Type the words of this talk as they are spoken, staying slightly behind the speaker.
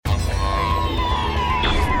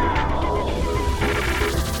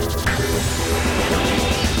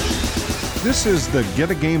This is the Get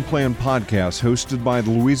a Game Plan podcast hosted by the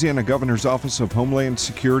Louisiana Governor's Office of Homeland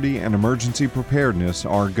Security and Emergency Preparedness,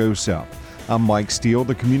 or GOHSEP. I'm Mike Steele,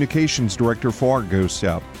 the Communications Director for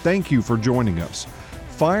GOHSEP. Thank you for joining us.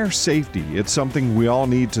 Fire safety, it's something we all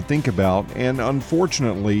need to think about, and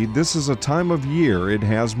unfortunately, this is a time of year it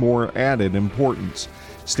has more added importance.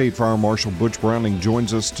 State Fire Marshal Butch Browning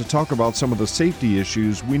joins us to talk about some of the safety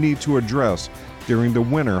issues we need to address during the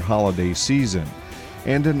winter holiday season.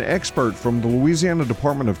 And an expert from the Louisiana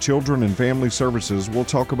Department of Children and Family Services will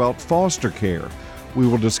talk about foster care. We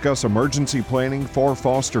will discuss emergency planning for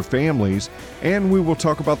foster families, and we will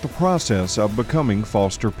talk about the process of becoming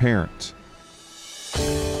foster parents.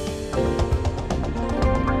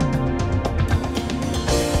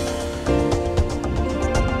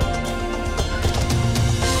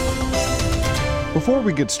 Before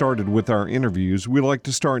we get started with our interviews, we like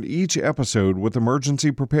to start each episode with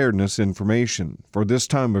emergency preparedness information. For this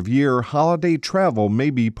time of year, holiday travel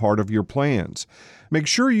may be part of your plans. Make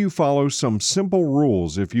sure you follow some simple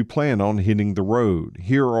rules if you plan on hitting the road.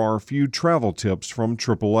 Here are a few travel tips from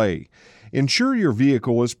AAA. Ensure your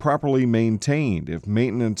vehicle is properly maintained. If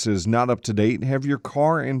maintenance is not up to date, have your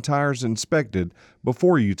car and tires inspected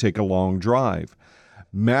before you take a long drive.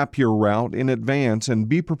 Map your route in advance and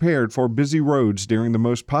be prepared for busy roads during the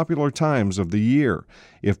most popular times of the year.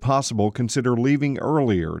 If possible, consider leaving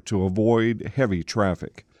earlier to avoid heavy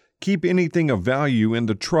traffic. Keep anything of value in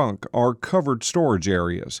the trunk or covered storage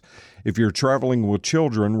areas. If you're traveling with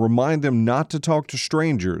children, remind them not to talk to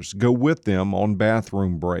strangers. Go with them on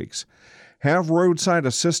bathroom breaks. Have roadside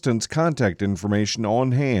assistance contact information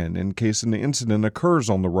on hand in case an incident occurs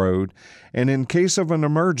on the road, and in case of an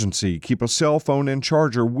emergency, keep a cell phone and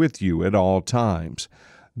charger with you at all times.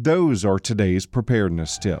 Those are today's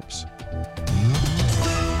preparedness tips.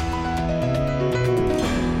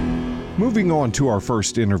 Moving on to our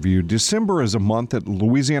first interview, December is a month that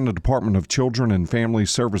Louisiana Department of Children and Family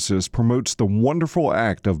Services promotes the wonderful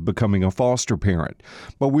act of becoming a foster parent.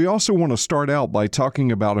 But we also want to start out by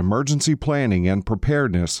talking about emergency planning and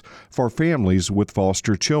preparedness for families with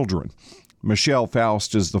foster children. Michelle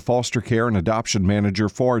Faust is the Foster Care and Adoption Manager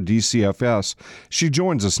for DCFS. She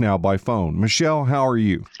joins us now by phone. Michelle, how are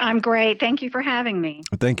you? I'm great. Thank you for having me.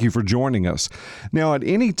 Thank you for joining us. Now, at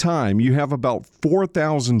any time, you have about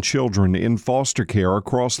 4,000 children in foster care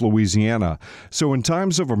across Louisiana. So in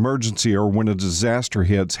times of emergency or when a disaster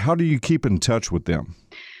hits, how do you keep in touch with them?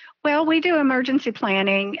 Well, we do emergency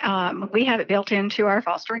planning. We have it built into our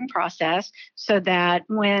fostering process so that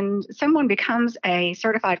when someone becomes a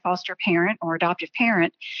certified foster parent or adoptive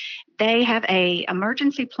parent, they have an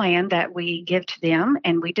emergency plan that we give to them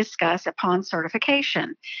and we discuss upon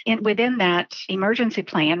certification. And within that emergency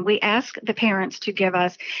plan, we ask the parents to give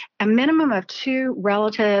us a minimum of 2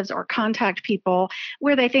 relatives or contact people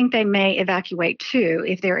where they think they may evacuate to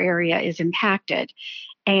if their area is impacted.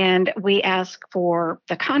 And we ask for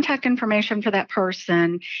the contact information for that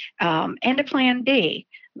person and a plan B.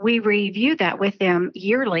 We review that with them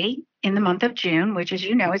yearly in the month of June, which, as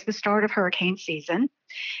you know, is the start of hurricane season.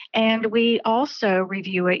 And we also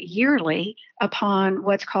review it yearly upon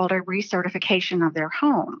what's called a recertification of their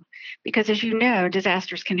home. Because, as you know,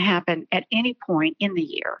 disasters can happen at any point in the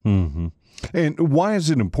year. Mm-hmm. And why is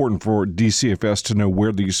it important for DCFS to know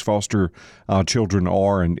where these foster children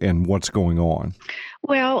are and what's going on?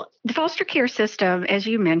 Well, the foster care system, as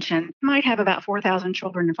you mentioned, might have about 4,000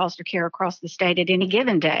 children in foster care across the state at any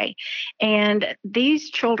given day. And these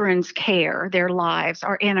children's care, their lives,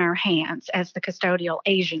 are in our hands as the custodial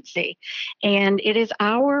agency. And it is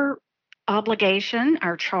our obligation,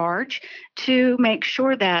 our charge, to make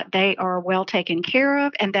sure that they are well taken care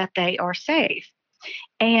of and that they are safe.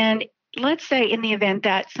 And let's say in the event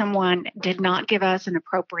that someone did not give us an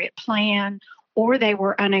appropriate plan or they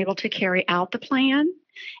were unable to carry out the plan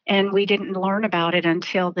and we didn't learn about it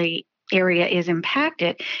until the area is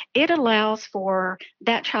impacted, it allows for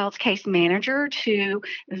that child's case manager to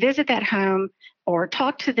visit that home or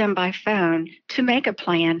talk to them by phone to make a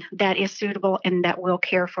plan that is suitable and that will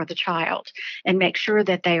care for the child and make sure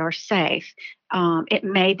that they are safe. It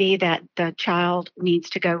may be that the child needs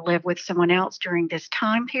to go live with someone else during this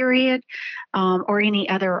time period or any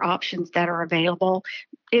other options that are available.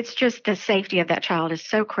 It's just the safety of that child is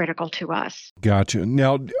so critical to us. Gotcha.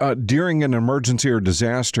 Now, during an emergency or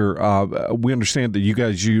disaster, we understand that you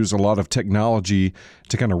guys use a lot of technology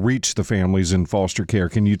to kind of reach the families in foster care.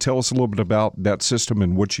 Can you tell us a little bit about that system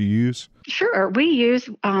and what you use? Sure. We use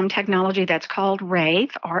technology that's called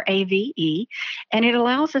RAVE, R-A-V-E, and it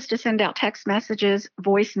allows us to send out text messages,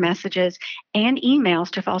 voice messages, and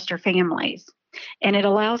emails to foster families. And it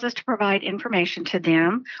allows us to provide information to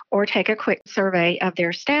them or take a quick survey of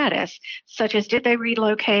their status, such as did they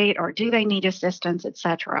relocate or do they need assistance,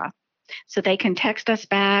 etc. So they can text us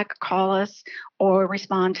back, call us, or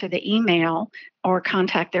respond to the email or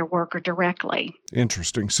contact their worker directly.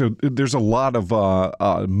 Interesting. So there's a lot of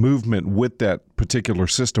movement with that particular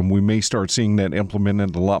system. We may start seeing that implemented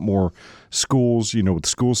in a lot more schools, with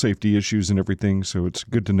school safety issues and everything. So it's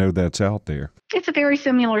good to know that's out there. It's a very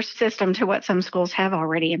similar system to what some schools have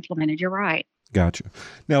already implemented. You're right. Gotcha.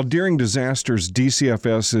 Now, during disasters,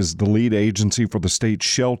 DCFS is the lead agency for the state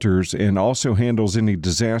shelters and also handles any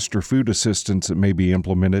disaster food assistance that may be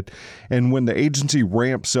implemented. And when the agency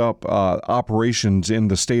ramps up operations in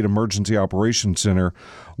the State Emergency Operations Center,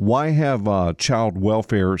 why have child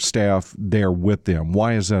welfare staff there with them?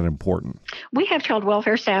 Why is that important? We have child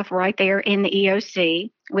welfare staff right there in the EOC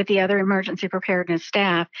with the other emergency preparedness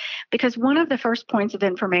staff, because one of the first points of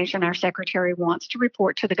information our secretary wants to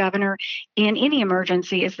report to the governor in any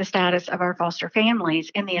emergency is the status of our foster families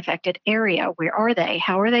in the affected area. Where are they?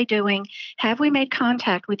 How are they doing? Have we made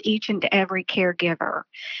contact with each and every caregiver?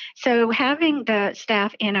 So having the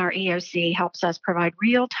staff in our EOC helps us provide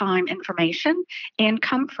real-time information and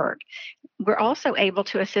comfort. We're also able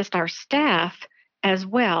to assist our staff as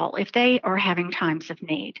well if they are having times of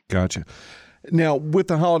need. Gotcha. Now, with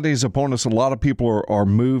the holidays upon us, a lot of people are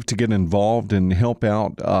moved to get involved and help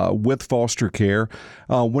out with foster care.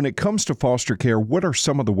 When it comes to foster care, what are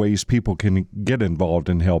some of the ways people can get involved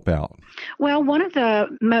and help out? Well, one of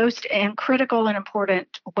the most critical and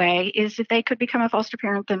important way is if they could become a foster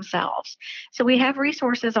parent themselves. So we have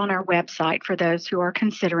resources on our website for those who are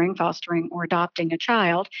considering fostering or adopting a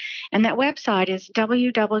child. And that website is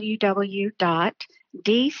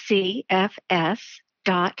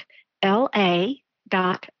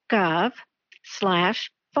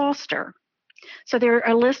www.dcfs.la.gov/foster. So there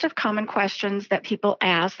are a list of common questions that people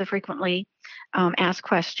ask, the frequently asked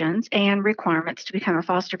questions and requirements to become a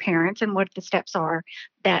foster parent, and what the steps are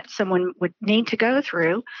that someone would need to go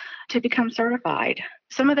through to become certified.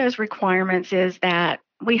 Some of those requirements is that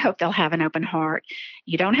we hope they'll have an open heart.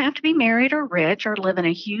 You don't have to be married or rich or live in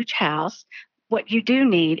a huge house. What you do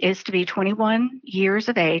need is to be 21 years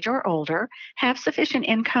of age or older, have sufficient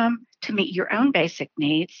income to meet your own basic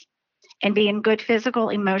needs, and be in good physical,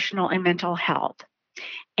 emotional, and mental health.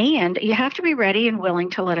 And you have to be ready and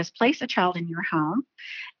willing to let us place a child in your home,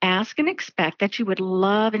 ask and expect that you would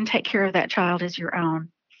love and take care of that child as your own,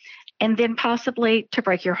 and then possibly to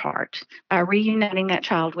break your heart by reuniting that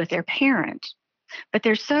child with their parent. But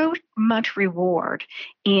there's so much reward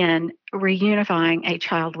in reunifying a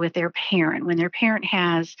child with their parent when their parent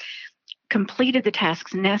has completed the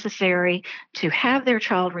tasks necessary to have their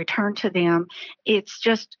child returned to them. It's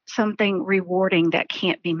just something rewarding that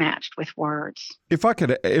can't be matched with words. If I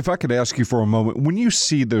could ask you for a moment, when you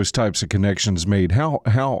see those types of connections made, how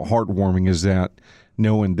heartwarming is that,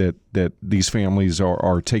 knowing that these families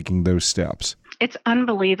are taking those steps? It's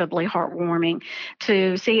unbelievably heartwarming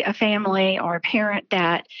to see a family or a parent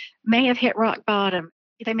that may have hit rock bottom.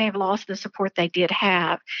 They may have lost the support they did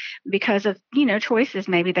have because of, choices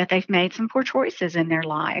maybe that they've made, some poor choices in their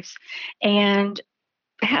lives. And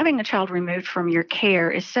having a child removed from your care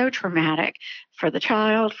is so traumatic for the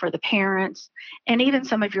child, for the parents, and even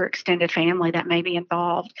some of your extended family that may be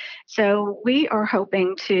involved. So we are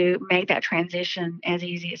hoping to make that transition as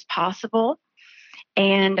easy as possible.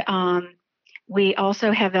 And we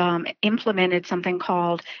also have implemented something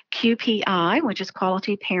called QPI, which is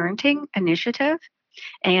Quality Parenting Initiative.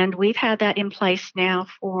 And we've had that in place now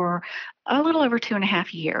for a little over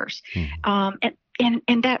 2.5 years. Mm-hmm.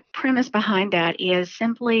 And that premise behind that is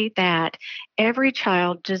simply that every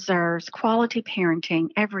child deserves quality parenting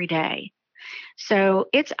every day. So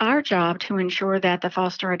it's our job to ensure that the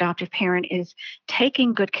foster adoptive parent is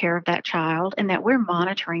taking good care of that child and that we're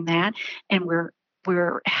monitoring that, and we're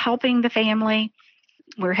helping the family.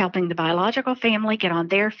 We're helping the biological family get on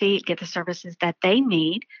their feet, get the services that they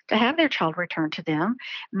need to have their child returned to them,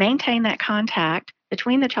 maintain that contact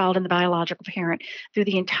between the child and the biological parent through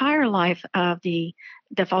the entire life of the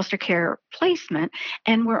foster care placement.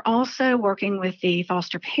 And we're also working with the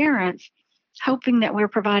foster parents, hoping that we're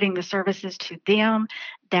providing the services to them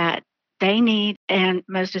that they need, and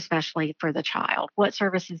most especially for the child. What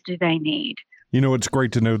services do they need? It's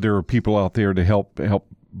great to know there are people out there to help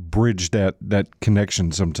bridge that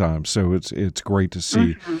connection sometimes. So it's great to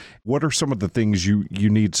see. Mm-hmm. What are some of the things you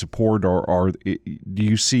need support or do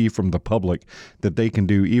you see from the public that they can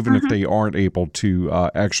do even if they aren't able to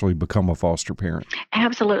actually become a foster parent?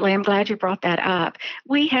 Absolutely. I'm glad you brought that up.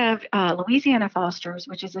 We have Louisiana Fosters,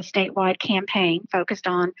 which is a statewide campaign focused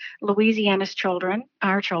on Louisiana's children,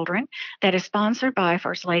 our children, that is sponsored by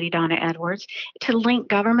First Lady Donna Edwards to link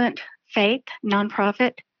government, faith,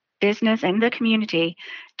 nonprofit, business, and the community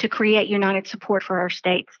to create united support for our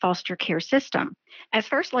state's foster care system. As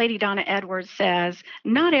First Lady Donna Edwards says,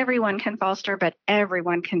 not everyone can foster, but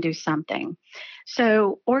everyone can do something.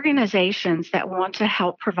 So organizations that want to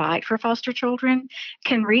help provide for foster children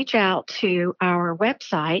can reach out to our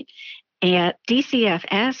website at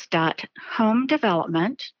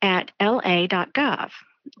dcfs.homedevelopment@la.gov.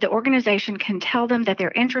 The organization can tell them that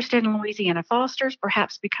they're interested in Louisiana Fosters,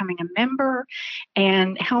 perhaps becoming a member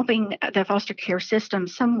and helping the foster care system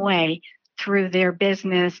some way through their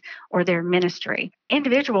business or their ministry.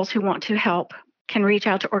 Individuals who want to help can reach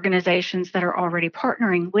out to organizations that are already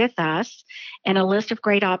partnering with us, and a list of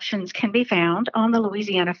great options can be found on the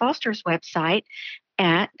Louisiana Fosters website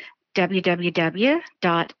at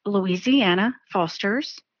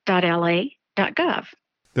www.louisianafosters.la.gov.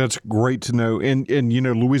 That's great to know. And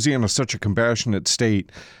Louisiana is such a compassionate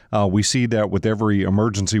state. We see that with every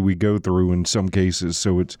emergency we go through in some cases.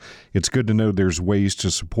 So it's good to know there's ways to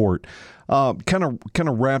support. Kind of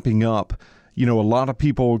wrapping up, a lot of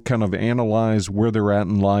people kind of analyze where they're at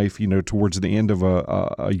in life, towards the end of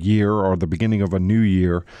a year or the beginning of a new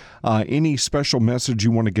year. Any special message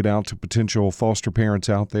you want to get out to potential foster parents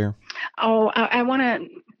out there? Oh, I want to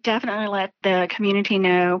definitely let the community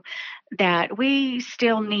know that we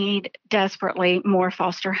still need desperately more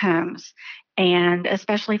foster homes, and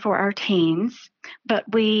especially for our teens. But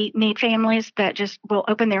we need families that just will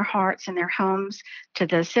open their hearts and their homes to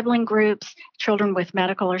the sibling groups, children with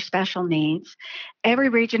medical or special needs. Every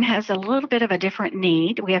region has a little bit of a different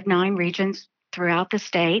need. We have 9 regions throughout the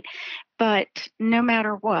state, but no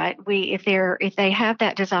matter what, if they have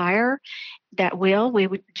that desire, we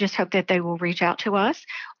would just hope that they will reach out to us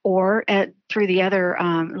or through the other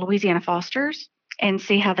Louisiana Fosters and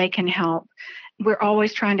see how they can help. We're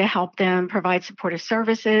always trying to help them provide supportive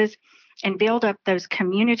services and build up those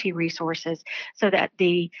community resources so that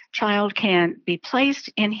the child can be placed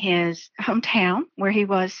in his hometown where he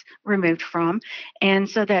was removed from, and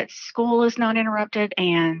so that school is not interrupted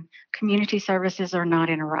and community services are not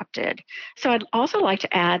interrupted. So I'd also like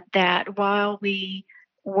to add that while we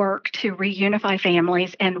work to reunify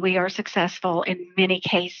families, and we are successful in many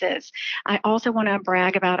cases, I also want to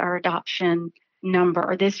brag about our adoption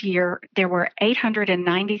number. This year, there were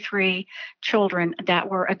 893 children that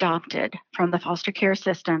were adopted from the foster care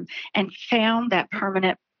system and found that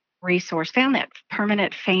permanent resource, found that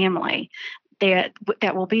permanent family that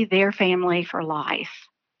will be their family for life.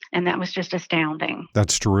 And that was just astounding.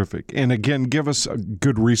 That's terrific. And again, give us a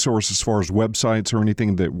good resource as far as websites or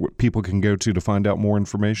anything that people can go to find out more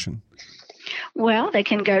information. Well, they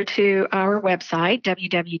can go to our website,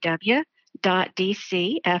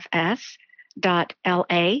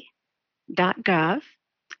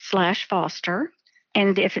 www.dcfs.la.gov/foster.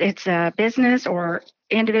 And if it's a business or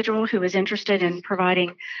individual who is interested in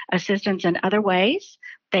providing assistance in other ways,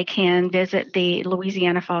 they can visit the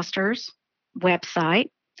Louisiana Fosters website.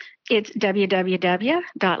 It's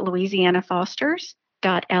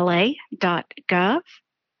www.louisianafosters.la.gov.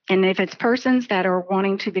 And if it's persons that are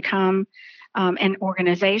wanting to become an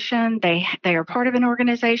organization, they are part of an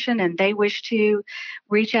organization and they wish to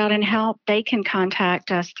reach out and help, they can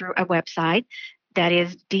contact us through a website that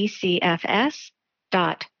is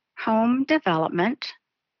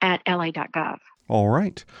dcfs.homedevelopment@la.gov. All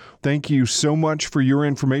right. Thank you so much for your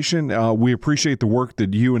information. We appreciate the work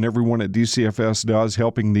that you and everyone at DCFS does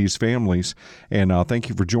helping these families. And thank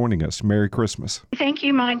you for joining us. Merry Christmas. Thank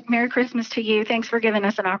you, Mike. Merry Christmas to you. Thanks for giving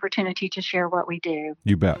us an opportunity to share what we do.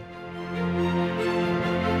 You bet.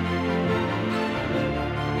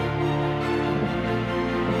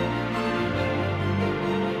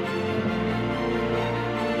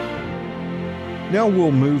 Now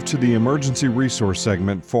we'll move to the emergency resource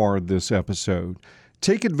segment for this episode.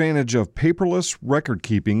 Take advantage of paperless record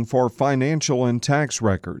keeping for financial and tax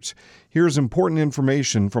records. Here's important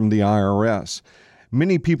information from the IRS.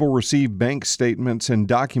 Many people receive bank statements and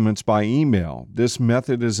documents by email. This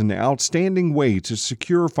method is an outstanding way to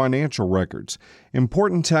secure financial records.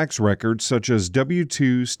 Important tax records such as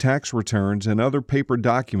W-2s, tax returns, and other paper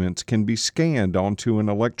documents can be scanned onto an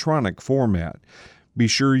electronic format. Be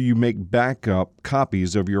sure you make backup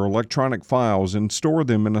copies of your electronic files and store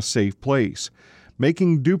them in a safe place.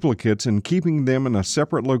 Making duplicates and keeping them in a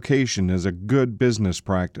separate location is a good business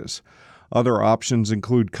practice. Other options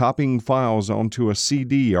include copying files onto a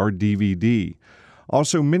CD or DVD.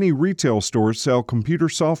 Also, many retail stores sell computer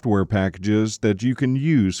software packages that you can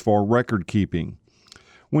use for record keeping.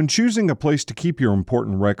 When choosing a place to keep your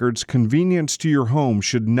important records, convenience to your home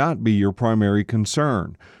should not be your primary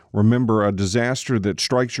concern. Remember, a disaster that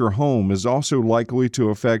strikes your home is also likely to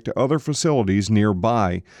affect other facilities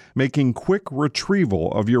nearby, making quick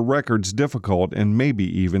retrieval of your records difficult and maybe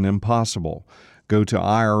even impossible. Go to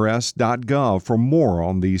irs.gov for more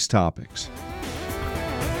on these topics.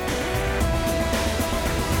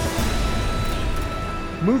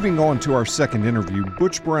 Moving on to our second interview,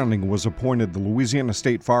 Butch Browning was appointed the Louisiana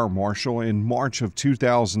State Fire Marshal in March of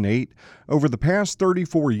 2008. Over the past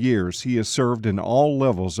 34 years, he has served in all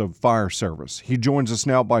levels of fire service. He joins us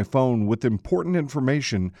now by phone with important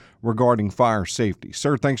information regarding fire safety.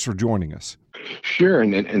 Sir, thanks for joining us. Sure,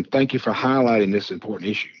 and thank you for highlighting this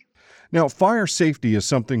important issue. Now, fire safety is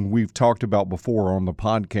something we've talked about before on the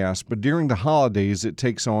podcast, but during the holidays, it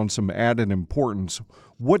takes on some added importance.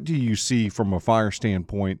 What do you see from a fire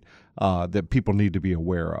standpoint that people need to be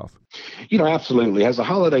aware of? Absolutely. As the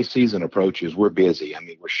holiday season approaches, we're busy.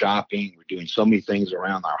 We're shopping. We're doing so many things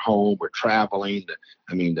around our home. We're traveling.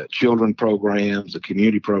 The children programs, the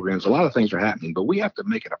community programs, a lot of things are happening, but we have to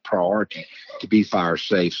make it a priority to be fire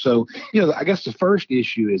safe. So, I guess the first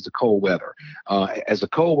issue is the cold weather. As the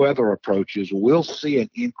cold weather approaches, we'll see an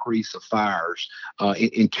increase of fires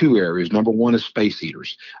in two areas. Number one is space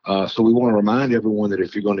heaters. So we want to remind everyone that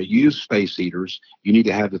if you're going to use space heaters, you need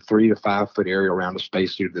to have the 3 to 5 foot area around the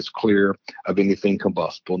space heater that's clear of anything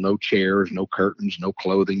combustible. No chairs, no curtains, no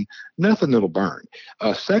clothing, nothing that'll burn.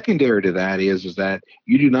 Secondary to that is that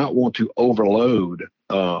you do not want to overload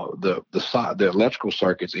the electrical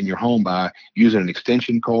circuits in your home by using an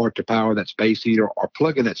extension cord to power that space heater or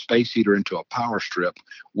plugging that space heater into a power strip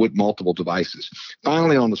with multiple devices.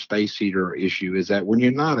 Finally, on the space heater issue is that when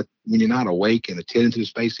you're not awake and attending to the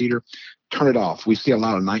space heater, turn it off. We see a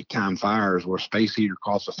lot of nighttime fires where a space heater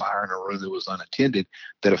caused a fire in a room that was unattended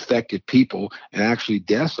that affected people, and actually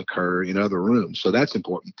deaths occur in other rooms. So that's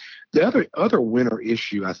important. The other winter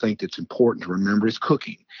issue I think that's important to remember is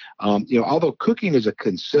cooking. Although cooking is a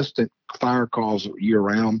consistent fire cause year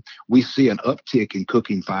round, we see an uptick in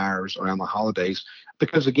cooking fires around the holidays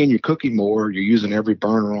because, again, you're cooking more, you're using every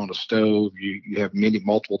burner on the stove, you have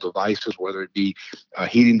multiple devices, whether it be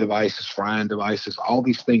heating devices, frying devices, all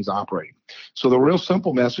these things operating. So the real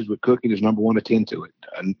simple message with cooking is, number one, attend to it.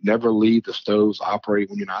 Never leave the stoves operating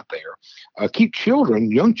when you're not there. Keep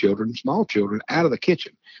young children, small children, out of the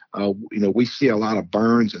kitchen. We see a lot of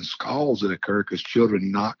burns and scalds that occur because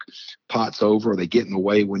children knock pots over, or they get in the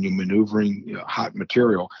way when you're maneuvering hot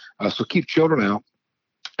material. So keep children out.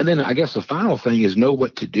 And then I guess the final thing is know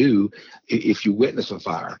what to do if you witness a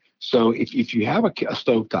fire. So if you have a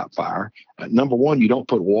stovetop fire, number one, you don't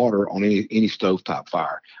put water on any stovetop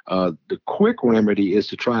fire. The quick remedy is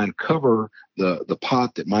to try and cover the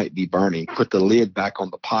pot that might be burning. Put the lid back on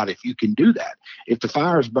the pot if you can do that. If the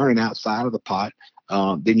fire is burning outside of the pot,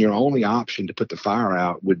 then your only option to put the fire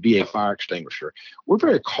out would be a fire extinguisher. We're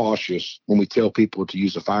very cautious when we tell people to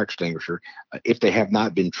use a fire extinguisher if they have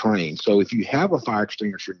not been trained. So if you have a fire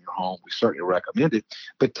extinguisher in your home, we certainly recommend it,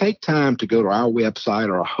 but take time to go to our website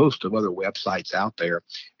or a host of other websites out there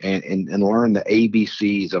and learn the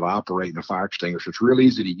ABCs of operating a fire extinguisher. It's really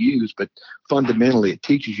easy to use, but fundamentally it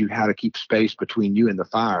teaches you how to keep space between you and the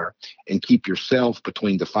fire and keep yourself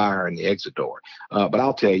between the fire and the exit door. But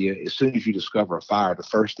I'll tell you, as soon as you discover a fire, the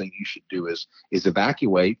first thing you should do is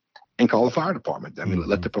evacuate and call the fire department.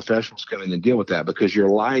 Let the professionals come in and deal with that, because your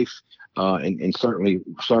life and certainly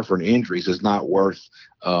suffering injuries is not worth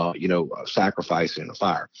sacrificing a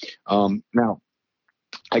fire. Now,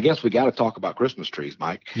 I guess we got to talk about Christmas trees,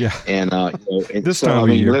 Mike. Yeah. And this time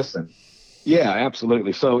of year. Listen. Yeah,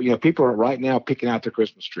 absolutely. So, people are right now picking out their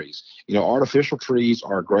Christmas trees. Artificial trees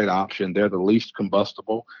are a great option. They're the least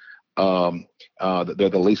combustible. They're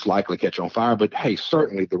the least likely to catch on fire. But hey,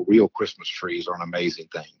 certainly the real Christmas trees are an amazing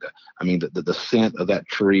thing. The scent of that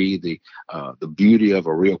tree, the beauty of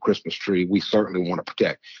a real Christmas tree, we certainly want to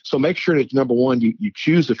protect. So make sure that, number one, you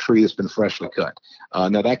choose a tree that's been freshly cut.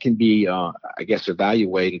 Now that can be,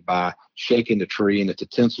 evaluated by shaking the tree, and if the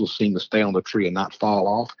tinsels seem to stay on the tree and not fall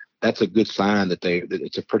off, that's a good sign that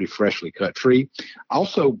it's a pretty freshly cut tree.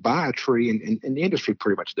 Also, buy a tree, and the industry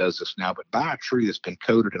pretty much does this now, but buy a tree that's been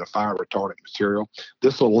coated in a fire retardant material.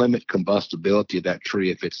 This will limit combustibility of that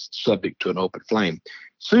tree if it's subject to an open flame.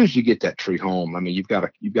 soon as you get that tree home, I mean, you've got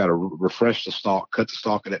to refresh the stalk, cut the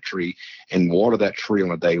stalk of that tree, and water that tree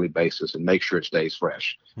on a daily basis, and make sure it stays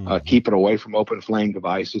fresh. Keep it away from open flame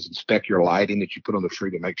devices. Inspect your lighting that you put on the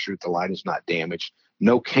tree to make sure that the light is not damaged.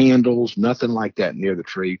 No candles, nothing like that near the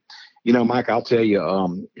tree. You know, Mike, I'll tell you,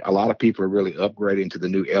 a lot of people are really upgrading to the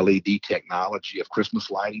new LED technology of Christmas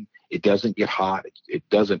lighting. It doesn't get hot. It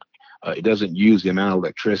doesn't use the amount of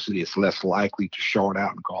electricity. It's less likely to short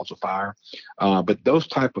out and cause a fire. But those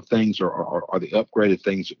type of things are the upgraded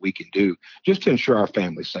things that we can do just to ensure our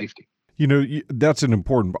family's safety. You know, that's an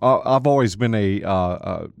important. I've always been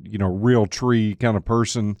a real tree kind of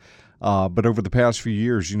person. But over the past few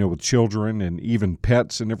years, with children and even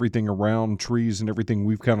pets and everything around trees and everything,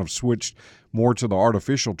 we've kind of switched more to the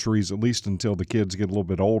artificial trees, at least until the kids get a little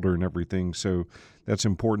bit older and everything. So that's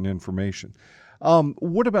important information.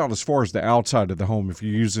 What about as far as the outside of the home? If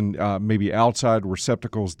you're using maybe outside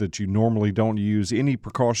receptacles that you normally don't use, any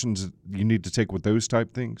precautions you need to take with those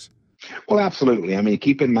type things? Well, absolutely. I mean,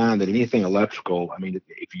 keep in mind that anything electrical, I mean,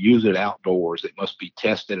 if you use it outdoors, it must be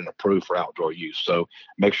tested and approved for outdoor use. So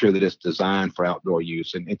make sure that it's designed for outdoor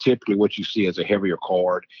use. And typically what you see is a heavier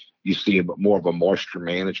cord. You see more of a moisture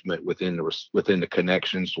management within the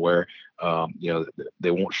connections where,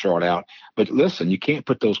 they won't short out. But listen, you can't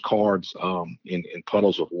put those cords in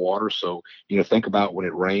puddles of water. So, think about when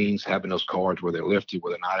it rains, having those cords where they're lifted,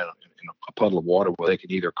 where they're not in a puddle of water where they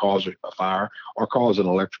can either cause a fire or cause an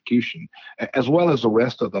electrocution, as well as the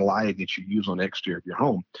rest of the lighting that you use on the exterior of your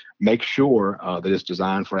home. Make sure that it's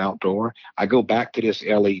designed for outdoor. I go back to this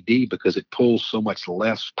LED because it pulls so much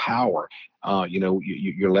less power.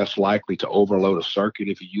 You're less likely to overload a circuit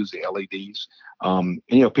if you use the LEDs.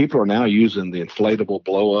 People are now using the inflatable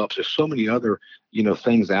blow-ups. There's so many other,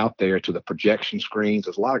 things out there, to the projection screens.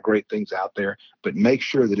 There's a lot of great things out there, but make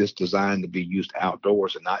sure that it's designed to be used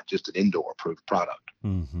outdoors and not just an indoor-approved product.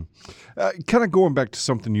 Mm-hmm. Kind of going back to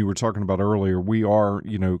something you were talking about earlier, we are,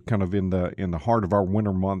 kind of in the heart of our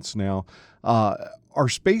winter months now. Are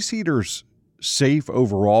space heaters safe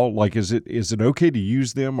overall? Like, is it okay to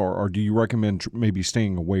use them, or do you recommend maybe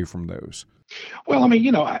staying away from those? Well, I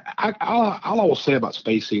mean, I'll always say about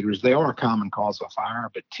space heaters, they are a common cause of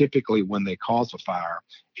fire, but typically when they cause a fire,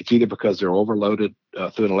 it's either because they're overloaded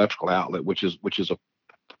through an electrical outlet, which is a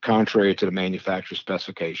contrary to the manufacturer's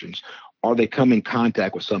specifications, or they come in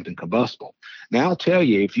contact with something combustible. Now, I'll tell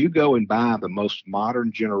you, if you go and buy the most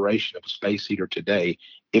modern generation of a space heater today,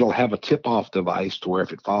 it'll have a tip-off device to where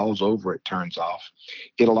if it falls over, it turns off.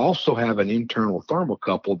 It'll also have an internal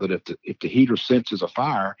thermocouple that if the heater senses a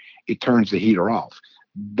fire, it turns the heater off.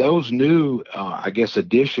 Those new,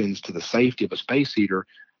 additions to the safety of a space heater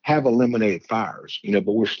have eliminated fires,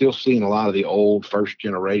 but we're still seeing a lot of the old first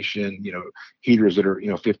generation, heaters that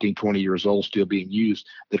are, 15, 20 years old still being used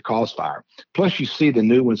that cause fire. Plus you see the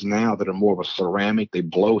new ones now that are more of a ceramic. They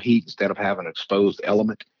blow heat instead of having an exposed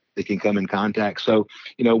element that can come in contact. So,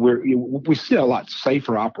 we see a lot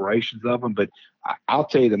safer operations of them, but I'll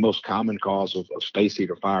tell you the most common cause of space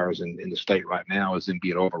heater fires in the state right now is them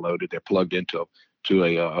being overloaded. They're plugged into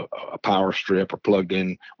a power strip or plugged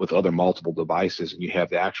in with other multiple devices, and you have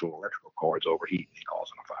the actual electrical cords overheating and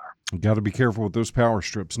causing a fire. You got to be careful with those power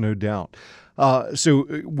strips, no doubt. So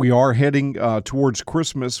we are heading towards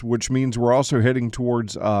Christmas, which means we're also heading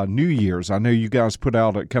towards New Year's. I know you guys put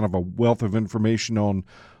out a kind of a wealth of information on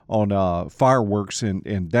fireworks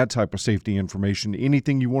and that type of safety information.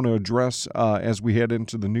 Anything you want to address as we head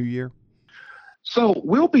into the new year? So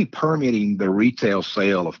we'll be permitting the retail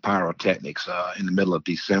sale of pyrotechnics in the middle of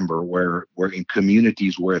December, where in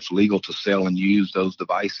communities where it's legal to sell and use those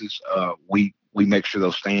devices, we make sure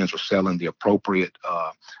those stands are selling the appropriate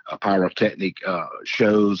pyrotechnic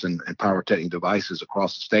shows and pyrotechnic devices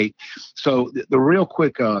across the state. So the real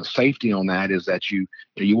quick safety on that is that you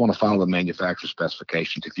want to follow the manufacturer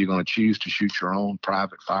specifications. If you're going to choose to shoot your own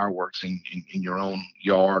private fireworks in your own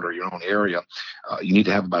yard or your own area, you need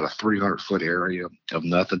to have about a 300-foot area of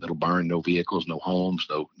nothing that'll burn, no vehicles, no homes,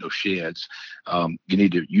 no sheds. You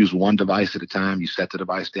need to use one device at a time. You set the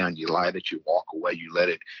device down, you light it, you walk away, you let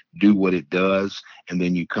it do what it does, and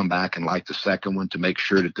then you come back and light the second one to make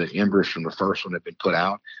sure that the embers from the first one have been put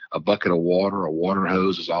out. A bucket of water, a water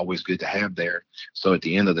hose is always good to have there. So at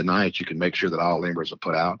the end of the night, you can make sure that all embers are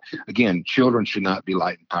put out. Again, children should not be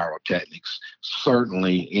lighting pyrotechnics.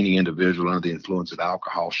 Certainly, any individual under the influence of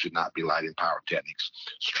alcohol should not be lighting pyrotechnics.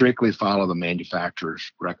 Strictly follow the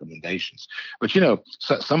manufacturer's recommendations. But,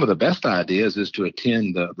 some of the best ideas is to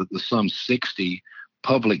attend the some 60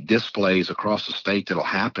 public displays across the state that'll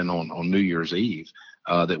happen on New Year's Eve.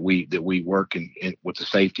 That we work in with the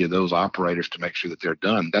safety of those operators to make sure that they're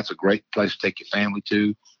done. That's a great place to take your family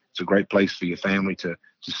to. It's a great place for your family to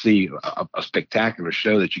see a spectacular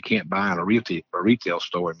show that you can't buy in a retail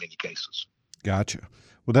store in many cases. Gotcha.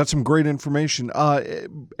 Well, that's some great information.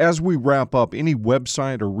 As we wrap up, any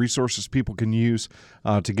website or resources people can use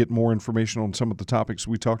to get more information on some of the topics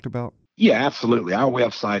we talked about? Yeah, absolutely. Our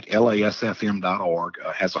website, lasfm.org,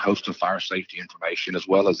 has a host of fire safety information, as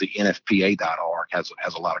well as the nfpa.org has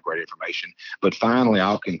a lot of great information. But finally,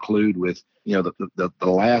 I'll conclude with, the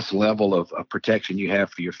last level of protection you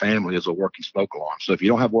have for your family is a working smoke alarm. So if you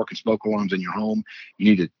don't have working smoke alarms in your home,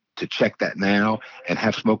 you need to check that now and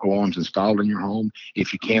have smoke alarms installed in your home.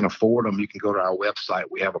 If you can't afford them, you can go to our website.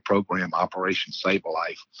 We have a program, Operation Save a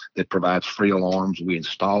Life, that provides free alarms. We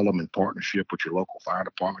install them in partnership with your local fire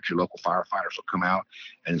department. Your local firefighters will come out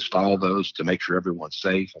and install those to make sure everyone's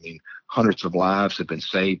safe. I mean, hundreds of lives have been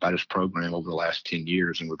saved by this program over the last 10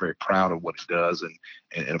 years, and we're very proud of what it does.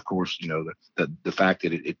 And of course, the fact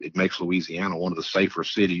that it makes Louisiana one of the safer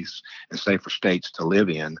cities and safer states to live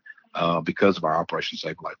in, because of our Operation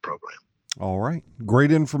Save Life program. All right. Great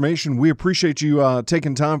information. We appreciate you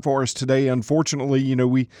taking time for us today. Unfortunately,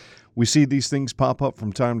 we see these things pop up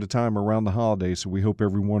from time to time around the holidays, so we hope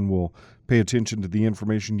everyone will pay attention to the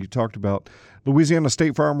information you talked about. Louisiana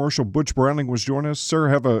State Fire Marshal Butch Browning was joining us. Sir,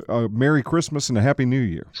 have a Merry Christmas and a Happy New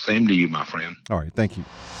Year. Same to you, my friend. All right. Thank you.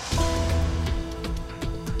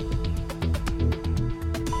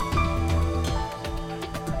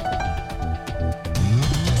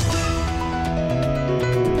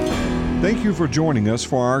 Thank you for joining us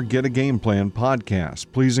for our Get a Game Plan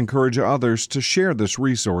podcast. Please encourage others to share this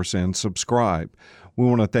resource and subscribe. We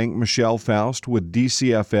want to thank Michelle Faust with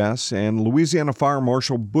DCFS and Louisiana Fire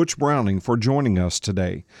Marshal Butch Browning for joining us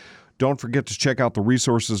today. Don't forget to check out the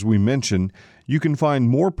resources we mentioned. You can find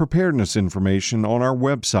more preparedness information on our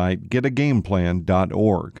website,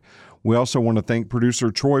 getagameplan.org. We also want to thank producer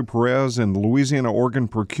Troy Perez and the Louisiana Organ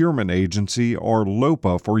Procurement Agency, or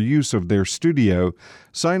LOPA, for use of their studio.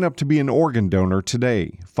 Sign up to be an organ donor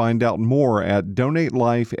today. Find out more at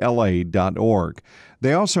donatelifela.org.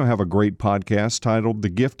 They also have a great podcast titled The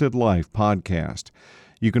Gifted Life Podcast.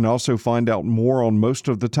 You can also find out more on most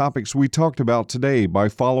of the topics we talked about today by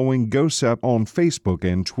following GOHSEP on Facebook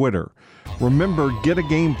and Twitter. Remember, get a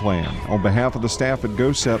game plan. On behalf of the staff at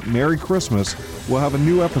GOHSEP, Merry Christmas. We'll have a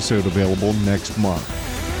new episode available next month.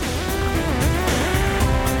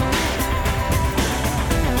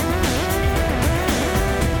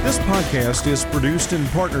 This podcast is produced in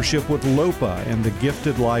partnership with LOPA and the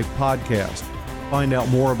Gifted Life Podcast. Find out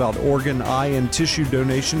more about organ, eye, and tissue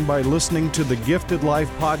donation by listening to the Gifted Life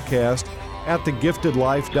Podcast at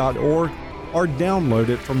thegiftedlife.org or download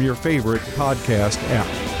it from your favorite podcast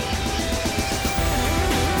app.